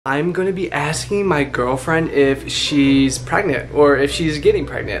I'm gonna be asking my girlfriend if she's pregnant or if she's getting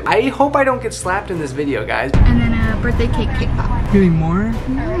pregnant. I hope I don't get slapped in this video, guys. And then a birthday cake pop. Getting more?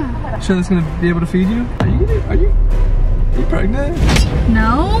 Yeah. Sure that's gonna be able to feed you? Are you pregnant?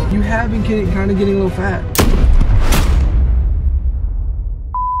 No. You have been kind of getting a little fat.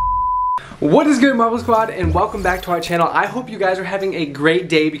 What is good, Marble Squad, and welcome back to our channel. I hope you guys are having a great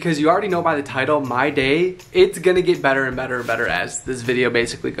day because you already know by the title, my day, it's gonna get better and better and better as this video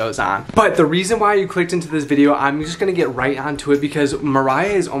basically goes on. But the reason why you clicked into this video, I'm just gonna get right onto it because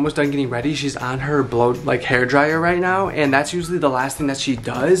Mariah is almost done getting ready. She's on her hair dryer right now, and that's usually the last thing that she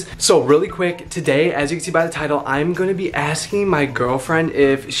does. So really quick, today, as you can see by the title, I'm gonna be asking my girlfriend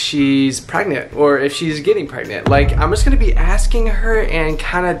if she's pregnant or if she's getting pregnant. Like, I'm just gonna be asking her and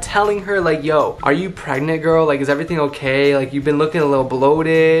kind of telling her, like, yo, are you pregnant, girl? Like, is everything okay? Like, you've been looking a little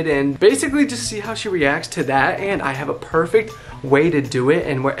bloated, and basically just see how she reacts to that. And I have a perfect way to do it,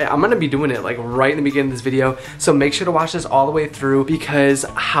 and I'm gonna be doing it like right in the beginning of this video, so make sure to watch this all the way through because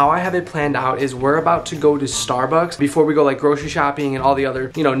how I have it planned out is we're about to go to Starbucks before we go like grocery shopping and all the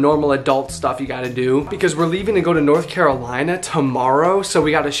other, you know, normal adult stuff you gotta do, because we're leaving to go to North Carolina tomorrow, so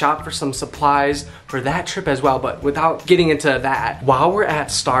we gotta shop for some supplies for that trip as well. But without getting into that, while we're at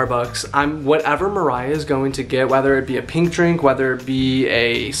Starbucks, whatever Mariah is going to get, whether it be a pink drink, whether it be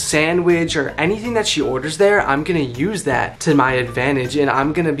a sandwich or anything that she orders there, I'm gonna use that to my advantage, and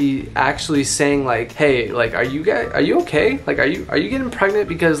I'm gonna be actually saying like, hey, like, are you okay? Like, are you getting pregnant?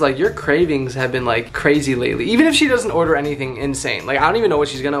 Because like your cravings have been like crazy lately. Even if she doesn't order anything insane, like I don't even know what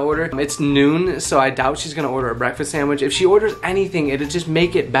she's gonna order. It's noon, so I doubt she's gonna order a breakfast sandwich. If she orders anything, it'll just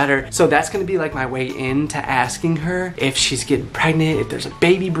make it better. So that's gonna be like my way into asking her if she's getting pregnant, if there's a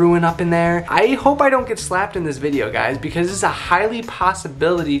baby brewing up in there. I hope I don't get slapped in this video, guys, because it's a highly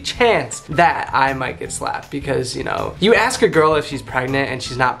possibility chance that I might get slapped, because you know, you ask a girl if she's pregnant and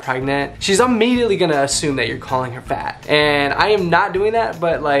she's not pregnant, she's immediately gonna assume that you're calling her fat. And I am not doing that,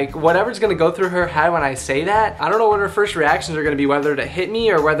 but like whatever's gonna go through her head when I say that, I don't know what her first reactions are gonna be, whether to hit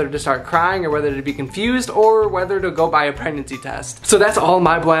me or whether to start crying or whether to be confused or whether to go buy a pregnancy test. So that's all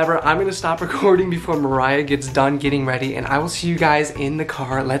my blabber. I'm gonna stop recording before Mariah gets done getting ready, and I will see you guys in the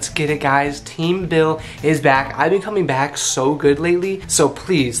car. Let's get it, guys. Team Bill is back. I've been coming back so good lately, so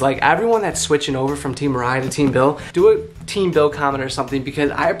please, like everyone that's switching over from Team Mariah to Team Bill, do a Team Bill comment or something,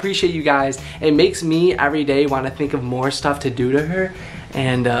 because I appreciate you guys. It makes me every day want to think of more stuff to do to her,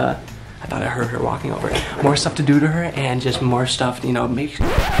 and I thought I heard her walking over. More stuff to do to her, and just more stuff, you know,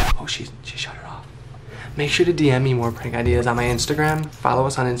 oh, she shut it off. Make sure to DM me more prank ideas on my Instagram. Follow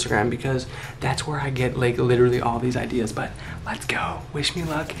us on Instagram because that's where I get like literally all these ideas. But let's go. Wish me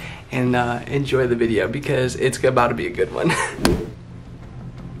luck and enjoy the video because it's about to be a good one.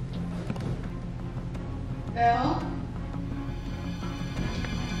 Bill?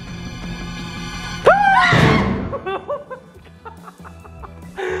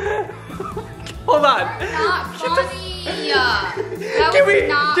 Hold on. Not funny.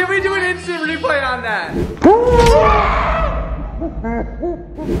 Can we do an instant replay on that?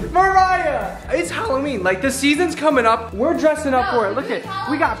 Mariah! It's Halloween. Like, the season's coming up. We're dressing up for it. Look at,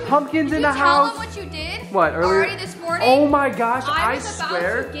 we got pumpkins in the house. Did you tell them what you did? What, earlier? Already this morning? Oh my gosh, I I was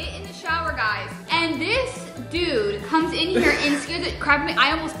swear. about to get in the shower, guys, and this dude comes in here and scares the crap out of me.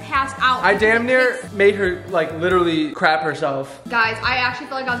 I almost passed out. I damn near made her like literally crap herself. Guys, I actually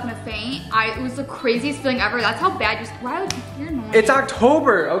felt like I was gonna faint. It was the craziest feeling ever. That's how bad why would you hear noise? It's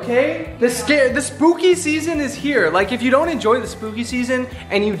October, okay? The spooky season is here. Like, if you don't enjoy the spooky season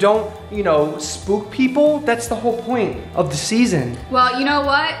and you don't, you know, spook people, that's the whole point of the season. Well, you know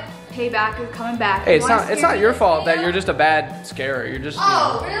what? Payback is coming back. Hey, it's not your fault that you're just a bad scarer. You're just,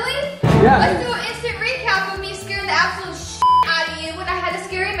 oh, you know. really? Yeah. Let's do an instant recap of me scaring the absolute shit out of you when I had a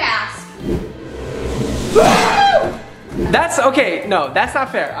scary mask. That's okay. No, that's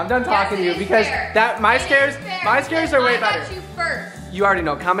not fair. I'm done talking to you because my scares are way better. I got you first. You already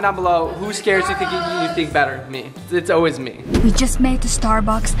know. Comment down below who scares you think better. Me. It's always me. We just made it to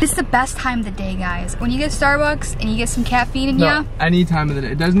Starbucks. This is the best time of the day, guys. When you get Starbucks and you get some caffeine in you. Any time of the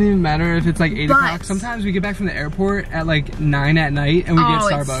day. It doesn't even matter if it's like 8 o'clock. Sometimes we get back from the airport at like 9 at night and we get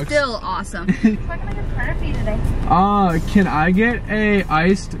Starbucks. It's still awesome. What can I get started for you today? Can I get a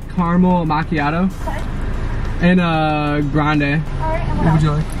iced caramel macchiato? Okay. And a grande. Alright, and what would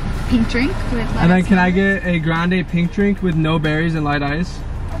you like? Pink drink with lettuce. And then can I get a grande pink drink with no berries and light ice?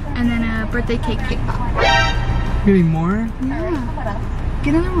 And then a birthday cake pop. Getting more? Yeah.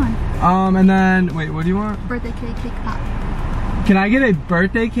 Get another one. And then, wait, what do you want? Birthday cake pop. Can I get a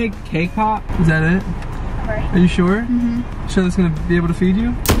birthday cake pop? Is that it? number. Are you sure? Sure that's gonna be able to feed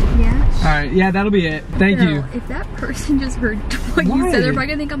you? Yeah. Alright, yeah, that'll be it. Thank you. If that person just heard what you said, they're probably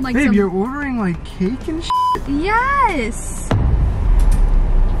gonna think I'm like Babe, you're ordering like cake and shit? Yes.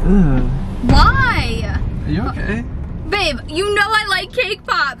 Ugh. Why? Are you okay? Babe, you know I like cake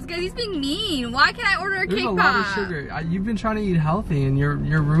pops because he's being mean. Why can't I order a cake pop? There's a lot of sugar. You've been trying to eat healthy and you're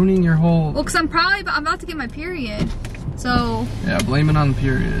ruining your whole... Well, because I'm about to get my period. So... Yeah, blame it on the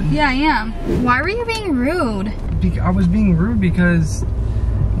period. Yeah, I am. Why were you being rude? I was being rude because...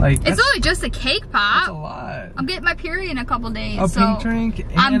 Like, it's only just a cake pop. That's a lot. I'm getting my period in a couple days. A pink drink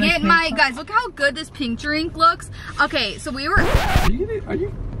and I'm getting a cake my... pop? Guys, look how good this pink drink looks. Okay, so we were... Are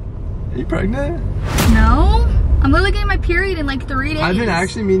you pregnant? No. I'm literally getting my period in like 3 days. I've been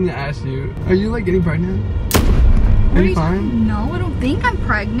actually meaning to ask you, are you like getting pregnant? Are you fine? No, I don't think I'm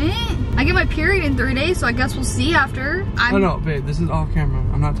pregnant. I get my period in 3 days, so I guess we'll see after. Oh no, babe, this is off camera.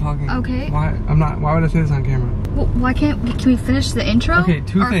 I'm not talking. Okay. Why would I say this on camera? Well, why can we finish the intro? Okay,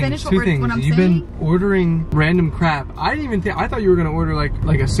 two things. You've been ordering random crap. I thought you were gonna order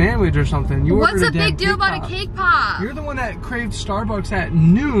like a sandwich or something. What's the big deal about a cake pop? You're the one that craved Starbucks at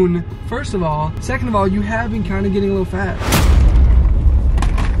noon, first of all. Second of all, you have been kind of getting a little fat.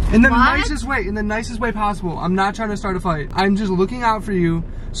 In the nicest way possible. I'm not trying to start a fight. I'm just looking out for you.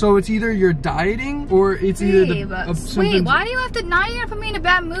 So it's either you're dieting or it's either wait, why do you have to? Now you're gonna put me in a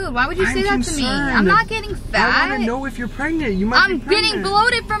bad mood. Why would you say that to me? I'm not getting fat. I want to know if you're pregnant. You might be pregnant. I'm getting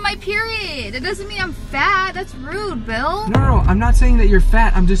bloated from my period. It doesn't mean I'm fat. That's rude, Bill. No, I'm not saying that you're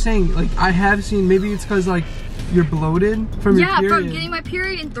fat. I'm just saying, like, I have seen, maybe it's because like you're bloated from your period. Yeah, from getting my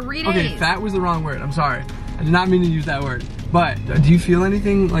period in 3 days. Okay, fat was the wrong word. I'm sorry. I did not mean to use that word. But do you feel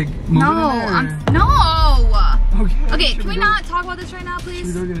anything like moving in there? No. Okay, can we not talk about this right now,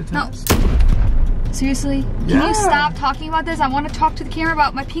 please? Should we go get a test? No. Seriously? Yeah. Can you stop talking about this? I want to talk to the camera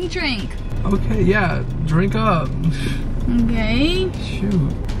about my pink drink. Okay, yeah. Drink up. Okay.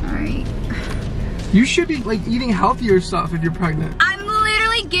 Shoot. Alright. You should be like eating healthier stuff if you're pregnant. I'm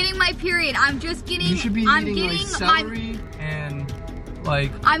literally getting my period. I'm just getting... You should be eating like celery and...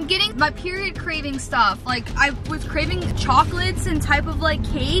 Like, I'm getting my period craving stuff. Like, I was craving chocolates and type of like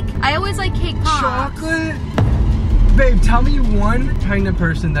cake. I always like cake pops. Chocolate? Babe, tell me one pregnant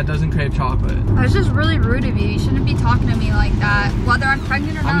person that doesn't crave chocolate. That's just really rude of you. You shouldn't be talking to me like that, whether I'm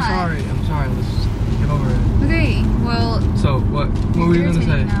pregnant or not. I'm sorry. Let's just get over it. Okay, well. So, what were you gonna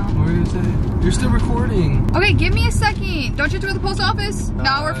say? Now. What were you gonna say? You're still recording. Okay, give me a second. Don't you have to go to the post office?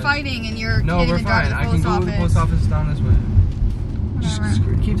 Now we're fighting and you're No, we're fine. I can go to the post office down this way. Just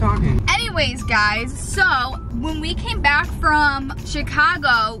keep talking. Anyways, guys, so when we came back from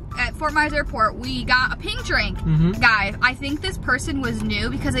Chicago at Fort Myers Airport, we got a pink drink. Guys, I think this person was new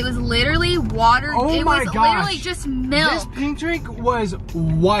because it was literally water. Oh my gosh. Literally just milk. This pink drink was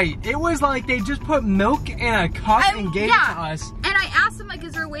white. It was like they just put milk in a cup and gave it to us. And I asked him, like,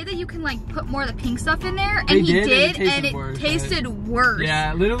 is there a way that you can like put more of the pink stuff in there? And he did, and it tasted worse.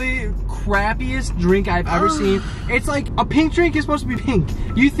 Yeah, literally crappiest drink I've ever seen. It's like a pink drink is supposed to be pink.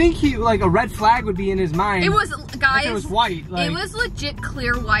 You think like a red flag would be in his mind. It was, guys. Like it was white. Like, it was legit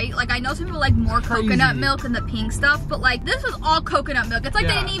clear white. Like, I know some people like more coconut milk and the pink stuff, but like this was all coconut milk. It's like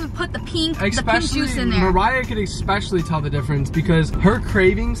they didn't even put the pink juice in there. Mariah could especially tell the difference because her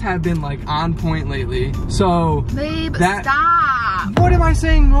cravings have been like on point lately. So, babe, stop. What am I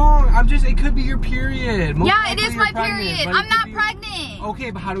saying wrong? It could be your period. Yeah, it is my period. I'm not pregnant.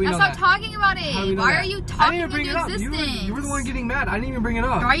 Okay, but how do we know that? Stop talking about it. Why are you talking into existence? You were the one getting mad. I didn't even bring it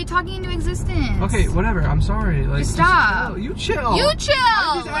up. Why are you talking into existence? Okay, whatever. I'm sorry. Like, just stop. You chill. You chill.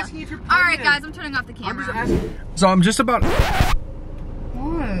 I'm just asking if you're pregnant. Alright, guys, I'm turning off the camera. I'm just asking. So I'm just about...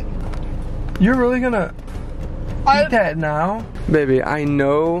 What? You're really gonna eat that now? Baby, I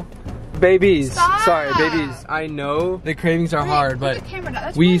know... Babies, sorry, babies. I know the cravings are hard, but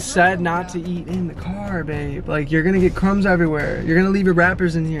we said not to eat in the car, babe. Like, you're gonna get crumbs everywhere. You're gonna leave your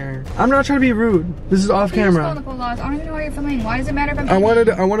wrappers in here. I'm not trying to be rude. This is off camera. I don't even know why you're filming. Why does it matter if I'm I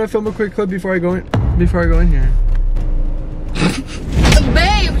want to film a quick clip before I go in here.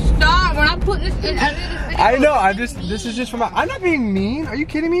 Babe, stop. We're not putting this in. I know. This is just for I'm not being mean. Are you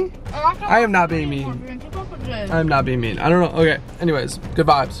kidding me? I am not being mean. I'm not being mean. I don't know. Okay. Anyways, good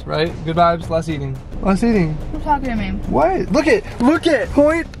vibes, right? Good vibes. Less eating. Less eating. Who's talking to me? What? Look it.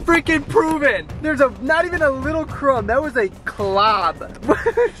 Point freaking proven. There's not even a little crumb. That was a clob.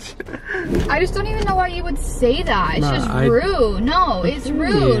 I just don't even know why you would say that. It's just rude. No, it's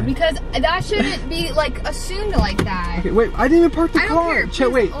rude because that shouldn't be like assumed like that. Okay, wait. I didn't even park the car. I don't care.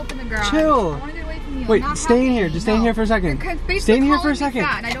 Chill. Wait. Open the garage. Chill. I want to get away from you. Wait. Stay in here. Just stay in here for a second. Stay in here for a second.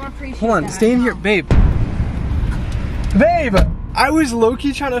 I don't appreciate Hold on. that. Stay in here, babe. Babe, I was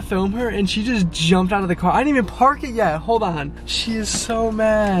low-key trying to film her and she just jumped out of the car. I didn't even park it yet. Hold on. She is so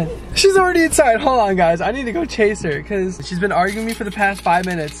mad. She's already inside. Hold on, guys. I need to go chase her because she's been arguing with me for the past 5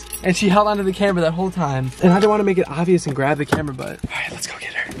 minutes and she held onto the camera that whole time. And I didn't want to make it obvious and grab the camera, but all right, let's go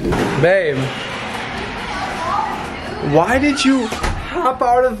get her. Babe, why did you hop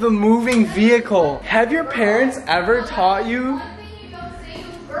out of the moving vehicle? Have your parents ever taught you?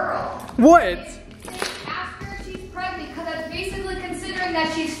 What?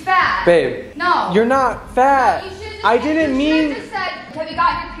 That she's fat. Babe. No. You're not fat. No, I didn't mean. Just said, have you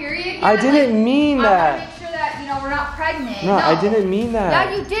gotten your period yet? I didn't mean that. I want to make sure that, you know, we're not pregnant. No, I didn't mean that.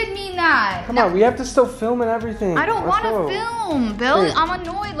 Yeah, you did mean that. Come on, we have to still film and everything. I don't want to film, Bill. Babe. I'm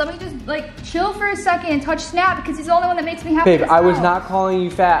annoyed. Let me just, like, chill for a second and touch Snap because he's the only one that makes me happy. Babe, I was not calling you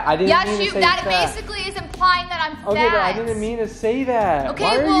fat. I didn't mean to say that fat. basically is implying that I'm fat. Okay, but I didn't mean to say that. Okay,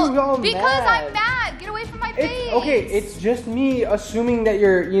 Why well, are you all because mad? I'm mad. Get away from my face. Okay, it's just me assuming that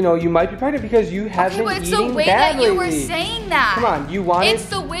you're, you know, you might be pregnant because you have been eating badly. Okay, but it's the way that you were saying that. Come on, you wanted. It's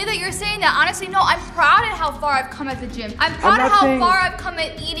the way that you're saying that. Honestly, no, I'm proud of how far I've come at the gym. I'm proud of how far I've come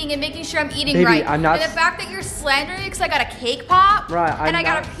at eating and making sure I'm eating right. I'm not. And the fact that you're slandering me because I got a cake pop. Right, and I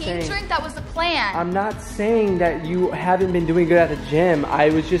got a pink drink, that was the plan. I'm not saying that you haven't been doing good at the gym. I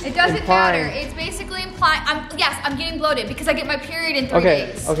was just It doesn't implying. matter. It's basically implying, yes, I'm getting bloated because I get my period in 3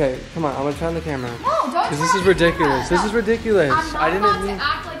 days. Okay, come on, I'm gonna turn the camera. No, don't. This is ridiculous. This is ridiculous. I'm not about to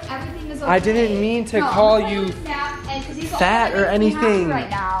act like everything is okay. I didn't mean to call you fat or anything. Right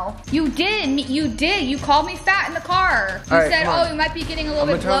now, you did. You called me fat in the car. You said, "Oh, you might be getting a little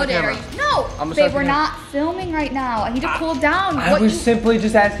bit bloated." No, babe, we're not filming right now. I need to cool down. I was simply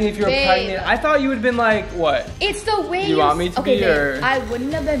just asking if you were pregnant. I thought you would have been like, what? It's the way you want me to be, or? I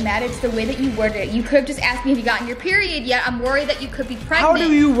wouldn't have been mad. It's the way that you worded it. You could have just asked me, have you gotten your period yet? I'm worried that you could be pregnant. How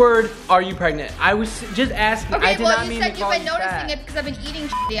do you word, are you pregnant? I was just asking. Okay, I did not mean you said to you've call been you noticing fat. it because I've been eating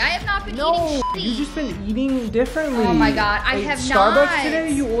shitty. I have not been eating No, shitty. you've just been eating differently. Oh my God, I have Starbucks not.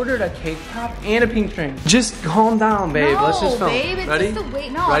 today, you ordered a cake pop and a pink drink. Just calm down, babe. No, Let's just film. Babe, it's Ready? just the way.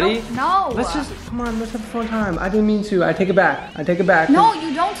 No, Ready? No. Let's just, come on, let's have a fun time. I didn't mean to. I take it back. I take it back. No,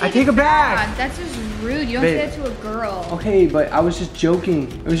 you don't take it I take it back. That's just rude. You don't say that to a girl. Okay, but I was just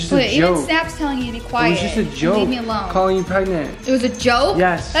joking. It was just a joke. Even Snap's telling you to be quiet. It was just a joke. Leave me alone. Calling you pregnant. It was a joke?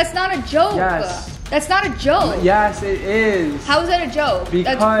 Yes. That's not a joke. Yes. That's not a joke. Yes, it is. How is that a joke?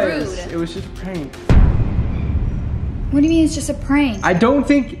 Because that's rude. It was just a prank. What do you mean it's just a prank? I don't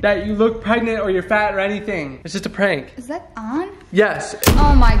think that you look pregnant or you're fat or anything. It's just a prank. Is that on? Yes.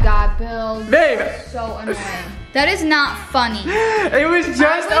 Oh my God, Bill. Babe. You're so annoying. That is not funny. It was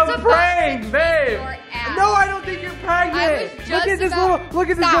just a prank, babe. No, I don't think you're pregnant. Look at this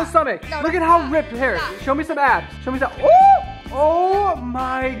little stomach. No, look at how ripped. Here, show me some abs. Show me some. Oh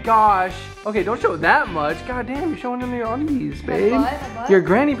my gosh. Okay, don't show that much. God damn, you're showing them your undies, babe. My butt? Your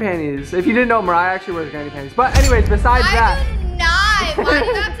granny panties. If you didn't know, Mariah actually wears granny panties. But anyways, besides that. I do not. Why do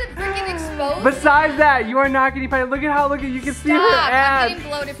you have to freaking expose Besides that, you are not getting pregnant. Look at how, you can see her abs. I'm getting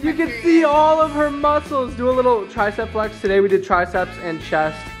bloated from You can see all of her muscles. Do a little tricep flex. Today we did triceps and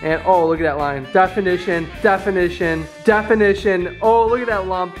chest. And oh, look at that line. Definition, definition, definition. Oh, look at that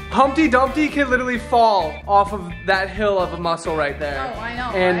lump. Humpty Dumpty can literally fall off of that hill of a muscle right there. Oh, I know,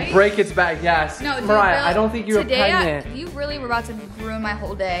 and right? break its back, yes. No, dude, Mariah, Bill, I don't think you were pregnant. You really were about to ruin my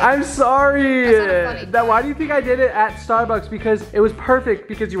whole day. I'm sorry. That's not funny. Why do you think I did it at Starbucks? Because it was perfect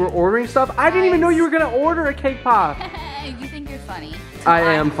because you were ordering stuff. I didn't even know you were gonna order a cake pop. You think you're funny. I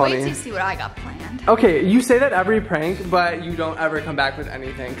am funny. Wait to see what I got planned. Okay, you say that every prank, but you don't ever come back with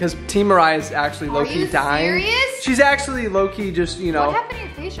anything. Because Team Mariah is actually low-key dying. Are you serious? She's actually low-key just, you know. What happened to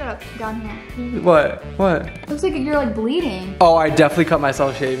your face shut up down here? What? What? Looks like you're like bleeding. Oh, I definitely cut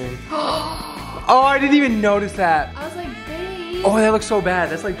myself shaving. Oh, I didn't even notice that. I was like, babe. Oh, that looks so bad.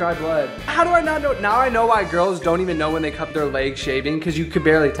 That's like dry blood. How do I not know? Now I know why girls don't even know when they cut their legs shaving, because you could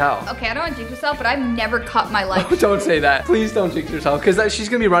barely tell. Okay, I don't want to jinx myself, but I've never cut my legs. Oh, don't say that. Please don't jinx yourself, because she's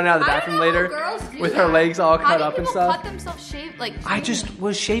going to be running out of the bathroom later with her legs all cut up and stuff. Cut themselves shaved? Like, I just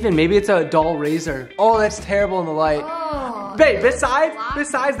was shaving. Maybe it's a dull razor. Oh, that's terrible in the light. Oh, Babe,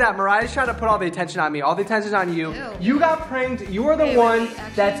 besides that, Mariah's trying to put all the attention on me. All the attention's on you. Ew. You got pranked. You are the one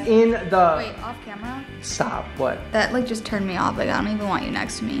that's in the... Wait, off camera? Stop. What? That like just turned me off. Like, I don't even want you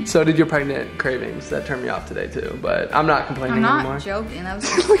next to me. So did your pregnant cravings. That turned me off today too. But I'm not complaining I'm anymore. not joking. That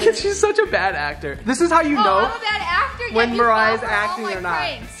was Look at, she's such a bad actor. This is how you know I'm a bad actor, when yet Mariah's you fall for all acting my or not.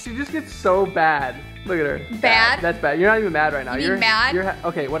 pranks. She just gets so bad. Look at her. Bad? That's bad. You're not even mad right now. You mean mad?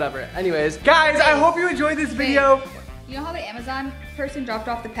 Okay, whatever. Anyways, guys, I hope you enjoyed this video. You know how the Amazon person dropped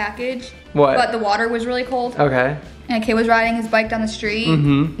off the package? What? But the water was really cold? Okay. And a kid was riding his bike down the street,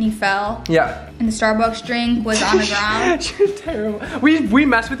 and he fell. Yeah. And the Starbucks drink was on the ground. You're terrible. We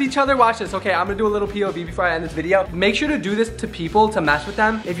mess with each other. Watch this. Okay, I'm gonna do a little POV before I end this video. Make sure to do this to people to mess with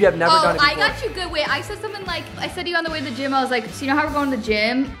them if you have never done it before. I got you good. Wait, I said something like, I said to you on the way to the gym, I was like, so you know how we're going to the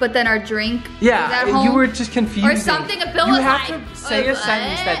gym, but then our drink is at home? You were just confused. Or something. A Bill was like, you have to say a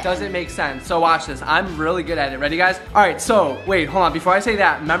sentence that doesn't make sense. So watch this. I'm really good at it. Ready, guys? All right, so wait, hold on. Before I say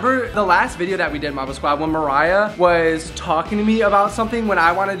that, remember the last video that we did, Marble Squad, when Mariah was talking to me about something when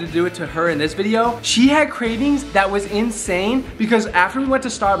I wanted to do it to her in this video? She had cravings that was insane because after we went to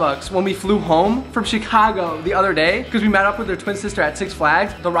Starbucks, when we flew home from Chicago the other day, because we met up with her twin sister at Six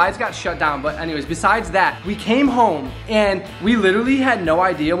Flags, the rides got shut down. But anyways, besides that, we came home and we literally had no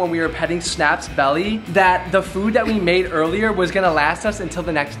idea when we were petting Snap's belly that the food that we made earlier was gonna last us until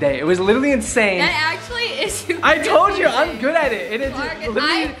the next day. It was literally insane. That actually is. I told you, I'm good at it. It is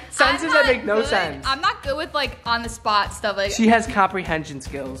literally sentences that make no sense. I'm not good with like on the spot stuff. Like she has comprehension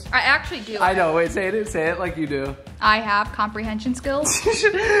skills. I actually do. I know. Wait, say it like you do. I have comprehension skills.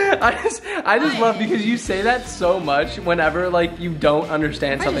 I just love because you say that so much whenever like you don't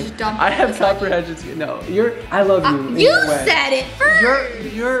understand something. I have comprehension skills. No, I love you. You said it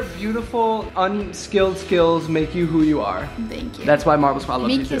first. Your beautiful, unskilled skills make you who you are. Thank you. That's why Marble Squad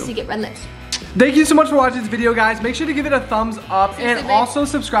loves you too. Me kiss, you get red lips. Thank you so much for watching this video, guys. Make sure to give it a thumbs up and also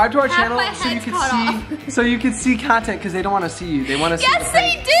subscribe to our channel so you can see content because they don't want to see you. They want to see. Yes,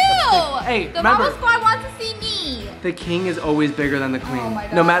 they do. Hey, the Marble Squad wants to see me. The king is always bigger than the queen. Oh my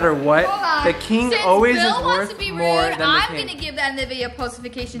God. No matter what, the king always is worth more than the king. I'm gonna give the end of the video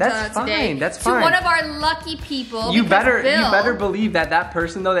post-notification shout out today. That's fine. To one of our lucky people. You better believe that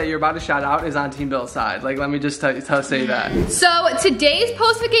person though that you're about to shout out is on Team Bill's side. Like, let me just say that. So today's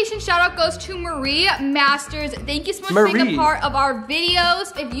post-notification shout out goes to Marie Masters. Thank you so much for being a part of our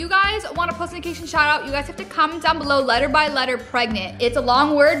videos. If you guys want a post-notification shout out, you guys have to comment down below letter by letter pregnant. It's a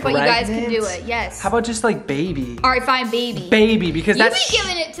long word, but you guys can do it. Yes. How about just like baby? All right, fine, baby. Baby, because you be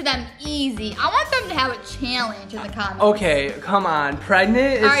giving it to them easy. I want them to have a challenge in the comments. Okay, come on.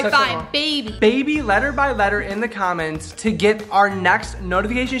 Pregnant is all right, fine, baby. Baby, letter by letter in the comments to get our next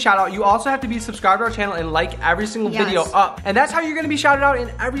notification shout out. You also have to be subscribed to our channel and like every single video up. And that's how you're gonna be shouted out in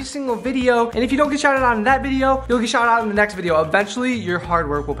every single video. And if you don't get shouted out in that video, you'll get shouted out in the next video. Eventually, your hard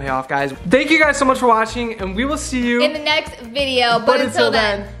work will pay off, guys. Thank you guys so much for watching, and we will see you in the next video. But until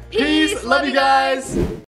then, peace. Love you guys.